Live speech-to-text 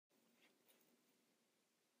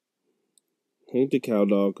Hank the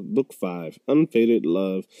Cowdog, Book 5, Unfaded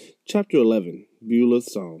Love, Chapter 11,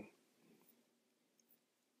 Beulah's Song.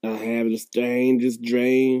 I have the strangest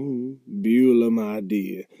dream, Beulah, my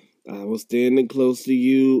dear. I was standing close to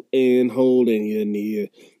you and holding you near.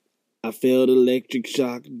 I felt electric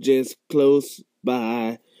shock just close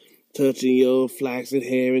by, touching your flaxen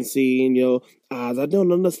hair and seeing your eyes. I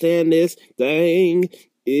don't understand this thing.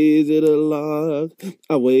 Is it a log?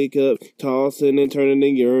 I wake up, tossing and turning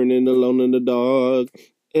and yearning, alone in the dark.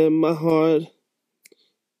 And my heart,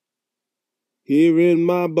 here in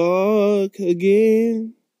my bark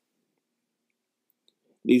again.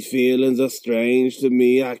 These feelings are strange to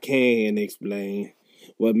me, I can't explain.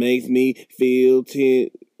 What makes me feel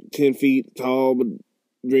 10 feet tall but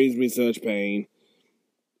brings me such pain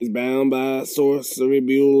is bound by sorcery,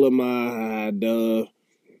 Beulah, my dove.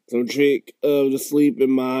 Some trick of the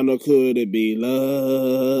sleeping mind, or could it be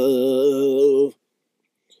love?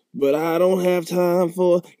 But I don't have time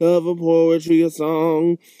for love or poetry or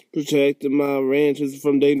song. Protecting my ranches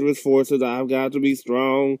from dangerous forces, I've got to be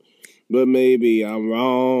strong. But maybe I'm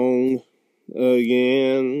wrong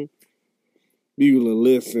again. Beulah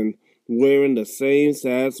listened, wearing the same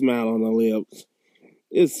sad smile on her lips.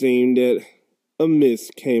 It seemed that a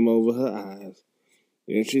mist came over her eyes.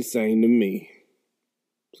 Then she sang to me.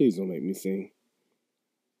 Please don't make me sing.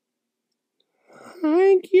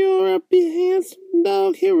 Hank, you're a big handsome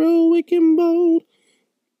dog, heroic and bold.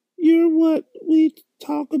 You're what we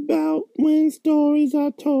talk about when stories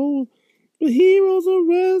are told. The heroes are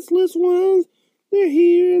restless ones. They're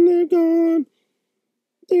here and they're gone.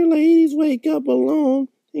 Their ladies wake up alone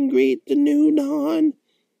and greet the new dawn.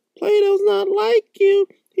 Plato's not like you.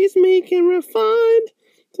 He's meek and refined.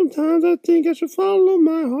 Sometimes I think I should follow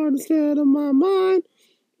my heart instead of my mind.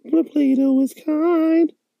 But Plato is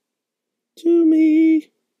kind to me.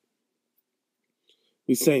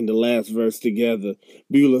 We sang the last verse together.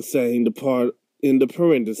 Beulah sang the part in the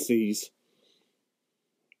parentheses.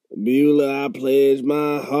 Beulah, I pledge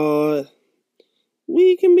my heart.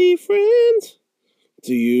 We can be friends.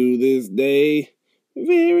 To you this day,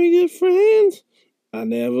 very good friends. I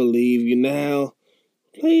never leave you now.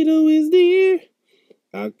 Plato is dear.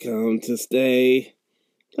 I come to stay.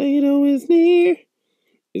 Plato is near.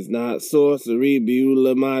 It's not sorcery,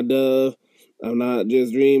 Beulah, my dove. I'm not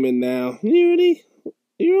just dreaming now. You're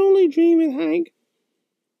only dreaming, Hank.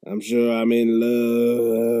 I'm sure I'm in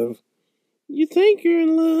love. You think you're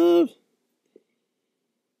in love?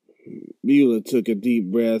 Beulah took a deep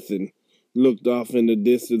breath and looked off in the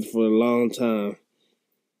distance for a long time.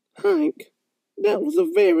 Hank, that was a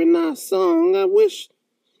very nice song. I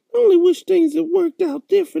only wish things had worked out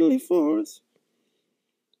differently for us.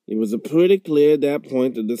 It was pretty clear at that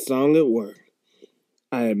point that the song had worked.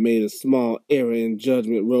 I had made a small error in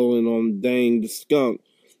judgment rolling on Dang the skunk,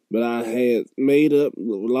 but I had made up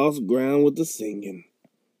lost ground with the singing.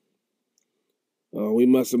 We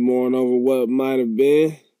must have mourned over what might have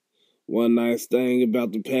been. One nice thing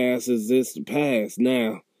about the past is it's the past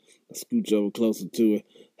now. I scooch over closer to it.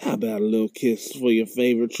 How about a little kiss for your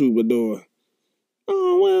favorite troubadour?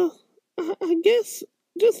 Oh, well, I guess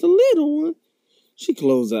just a little one. She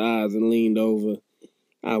closed her eyes and leaned over.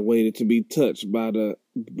 I waited to be touched by the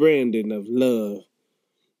branding of love.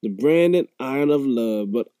 The branding iron of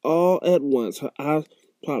love, but all at once her eyes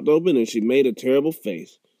popped open and she made a terrible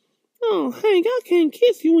face. Oh, Hank, I can't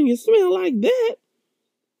kiss you when you smell like that.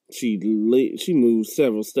 She moved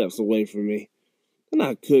several steps away from me. And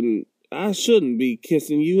I shouldn't be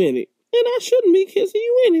kissing you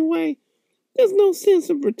anyway. There's no sense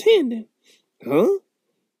in pretending. Huh?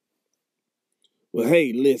 Well,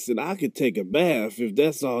 hey, listen, I could take a bath if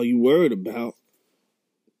that's all you worried about.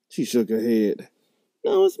 She shook her head.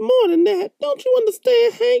 No, it's more than that. Don't you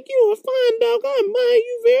understand, Hank? You're a fine dog. I admire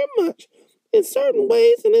you very much. In certain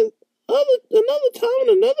ways, and in another time,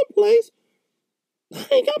 in another place.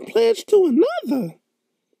 Hank, I'm pledged to another.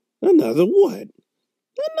 Another what?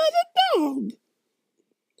 Another dog.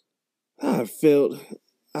 I felt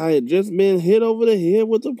I had just been hit over the head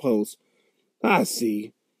with a post. I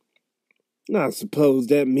see. I suppose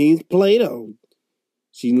that means Plato.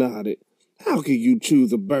 She nodded. How could you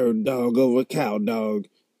choose a bird dog over a cow dog?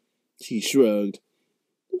 She shrugged.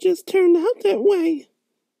 It just turned out that way,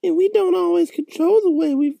 and we don't always control the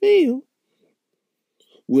way we feel.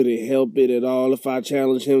 Would it help it at all if I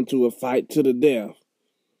challenged him to a fight to the death?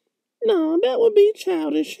 No, that would be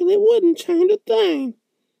childish, and it wouldn't change a thing.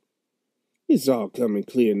 It's all coming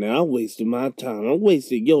clear now. I wasted my time. I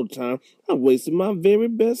wasted your time. I wasted my very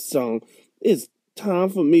best song. It's time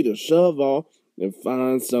for me to shove off and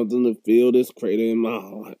find something to fill this crater in my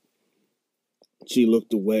heart. She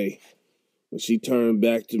looked away. When she turned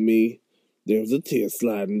back to me, There was a tear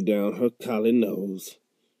sliding down her collie nose.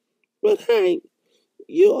 But Hank,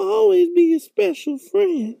 you'll always be a special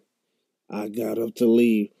friend. I got up to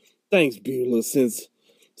leave. Thanks, Beulah. Since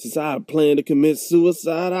I plan to commit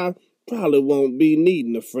suicide, I probably won't be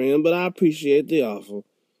needing a friend, but I appreciate the offer.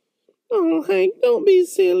 Oh, Hank, don't be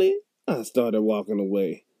silly. I started walking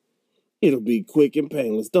away. It'll be quick and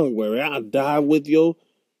painless. Don't worry. I'll die with your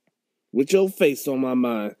face on my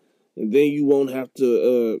mind. And then you won't have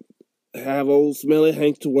to have old smelly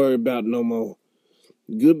Hank to worry about no more.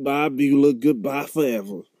 Goodbye, Beulah. Goodbye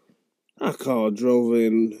forever. I called Drover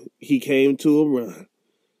and he came to a run.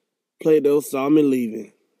 Plato saw me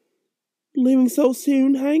leaving. Leaving so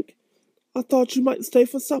soon, Hank? I thought you might stay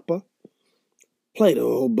for supper. Plato,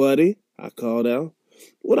 old buddy, I called out.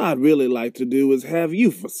 What I'd really like to do is have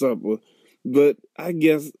you for supper, but I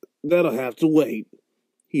guess that'll have to wait.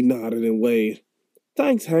 He nodded and waved.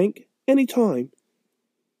 Thanks, Hank. Any time.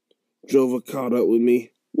 Drover caught up with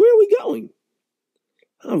me. Where are we going?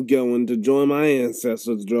 I'm going to join my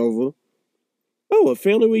ancestors, Drover. Oh, a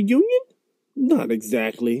family reunion? Not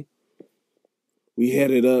exactly. We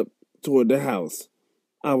headed up toward the house.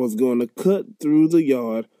 I was going to cut through the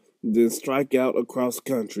yard, then strike out across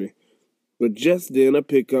country. But just then a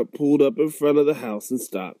pickup pulled up in front of the house and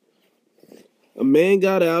stopped. A man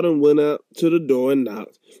got out and went up to the door and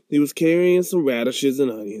knocked. He was carrying some radishes and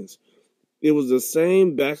onions. It was the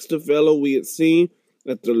same Baxter fellow we had seen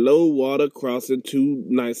at the low water crossing 2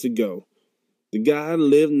 nights ago. The guy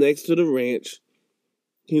lived next to the ranch.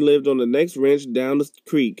 He lived on the next ranch down the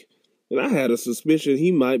creek, and I had a suspicion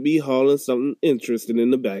he might be hauling something interesting in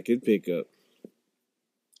the back of his pickup.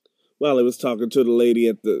 While I was talking to the lady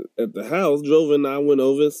at the house, Drover and I went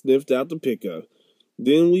over and sniffed out the pickup.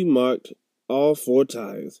 Then we marked all 4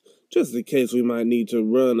 tires, just in case we might need to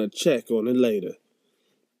run a check on it later.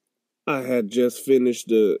 I had just finished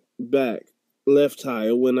the back left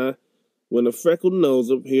tire when a freckled nose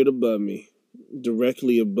appeared above me,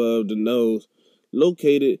 directly above the nose,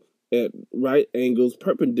 located at right angles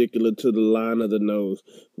perpendicular to the line of the nose,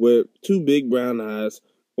 were 2 big brown eyes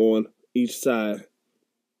on each side.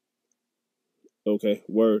 Okay,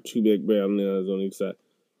 were 2 big brown eyes on each side.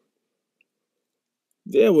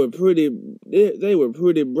 They were pretty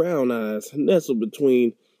brown eyes, nestled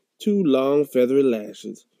between 2 long feathery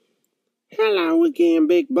lashes. Hello again,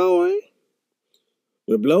 big boy.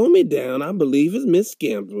 Well, blowing me down, I believe it's Miss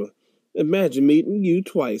Scamper. Imagine meeting you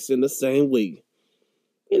twice in the same week.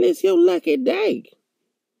 And it's your lucky day.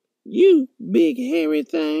 You big hairy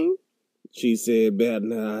thing, she said,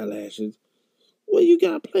 batting her eyelashes. What you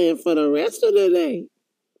got planned for the rest of the day?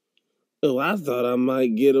 Oh, I thought I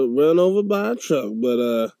might get run over by a truck,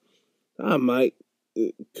 but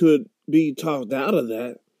could be talked out of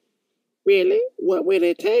that. Really? What will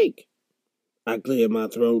it take? I cleared my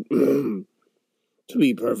throat. To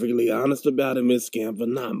be perfectly honest about it, Miss Scamper,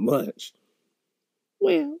 not much.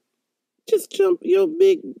 Well, just jump your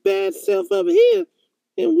big bad self up here,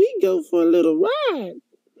 and we go for a little ride,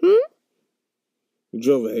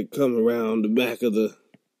 Drover had come around the back of the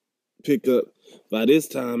pickup by this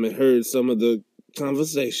time and heard some of the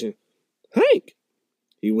conversation. Hank,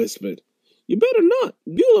 he whispered, you better not.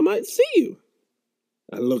 Beulah might see you.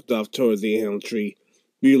 I looked off towards the elm tree.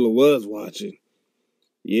 Beulah was watching.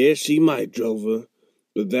 Yeah, she might, Drover,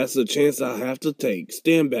 but that's a chance I'll have to take.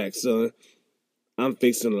 Stand back, son. I'm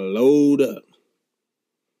fixing to load up.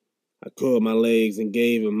 I curled my legs and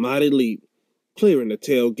gave a mighty leap, clearing the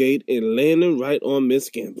tailgate and landing right on Miss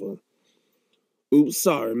Scamper. Oops,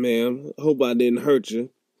 sorry, ma'am. Hope I didn't hurt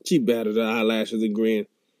you. She batted her eyelashes and grinned.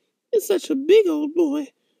 You're such a big old boy,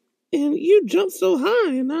 and you jump so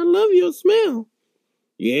high, and I love your smell.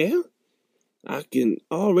 Yeah? I can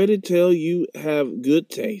already tell you have good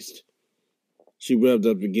taste. She rubbed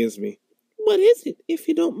up against me. What is it, if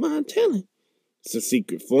you don't mind telling? It's a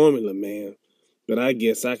secret formula, ma'am, but I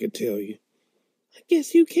guess I could tell you. I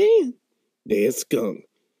guess you can. They're skunk,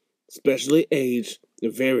 specially aged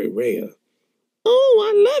and very rare.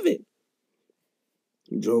 Oh, I love it.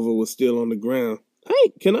 Drover was still on the ground.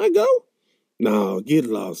 Hey, can I go? No, get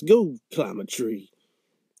lost. Go climb a tree.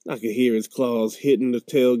 I could hear his claws hitting the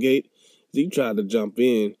tailgate as he tried to jump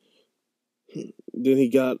in. Then he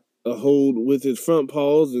got a hold with his front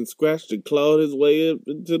paws and scratched and clawed his way up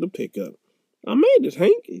into the pickup. I made it,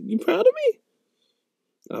 Hank. You proud of me?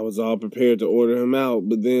 I was all prepared to order him out,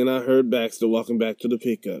 but then I heard Baxter walking back to the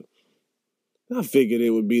pickup. I figured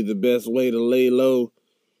it would be the best way to lay low.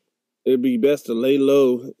 It'd be best to lay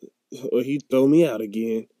low, or he'd throw me out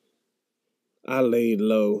again. I laid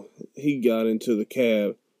low. He got into the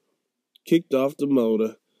cab, kicked off the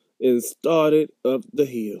motor, and started up the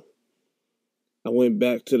hill. I went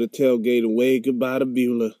back to the tailgate and waved goodbye to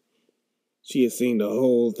Beulah. She had seen the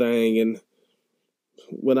whole thing, and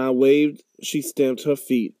when I waved, she stamped her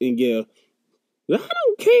feet and yelled, I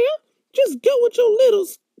don't care. Just go with your little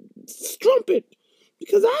strumpet,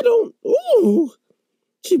 because I don't. Ooh!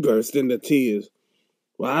 She burst into tears.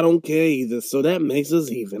 Well, I don't care either, so that makes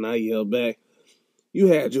us even, I yelled back. You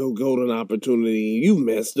had your golden opportunity and you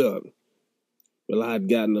messed up. Well, I'd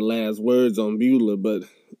gotten the last words on Beulah, but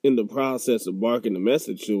in the process of barking the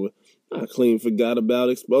message to her, I clean forgot about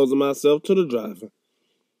exposing myself to the driver.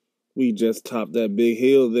 We just topped that big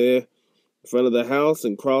hill there in front of the house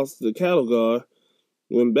and crossed the cattle guard.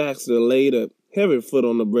 When Baxter laid a heavy foot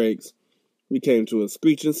on the brakes, we came to a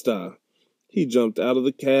screeching stop. He jumped out of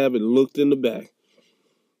the cab and looked in the back.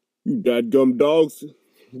 You dadgum dogs,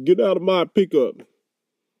 get out of my pickup.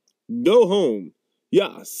 Go home.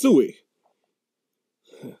 Ya, suey.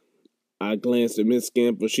 I glanced at Miss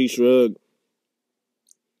Scamper. She shrugged.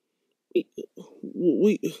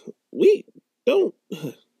 We don't...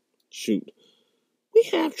 Shoot. We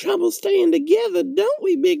have trouble staying together, don't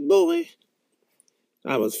we, big boy?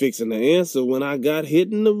 I was fixing to answer when I got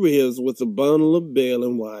hit in the ribs with a bundle of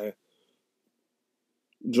baling wire.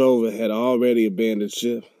 Drover had already abandoned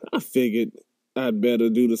ship. I figured I'd better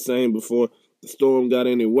do the same before the storm got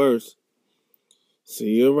any worse. See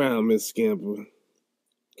you around, Miss Scamper.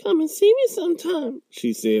 Come and see me sometime,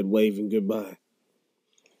 she said, waving goodbye.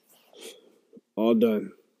 All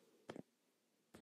done.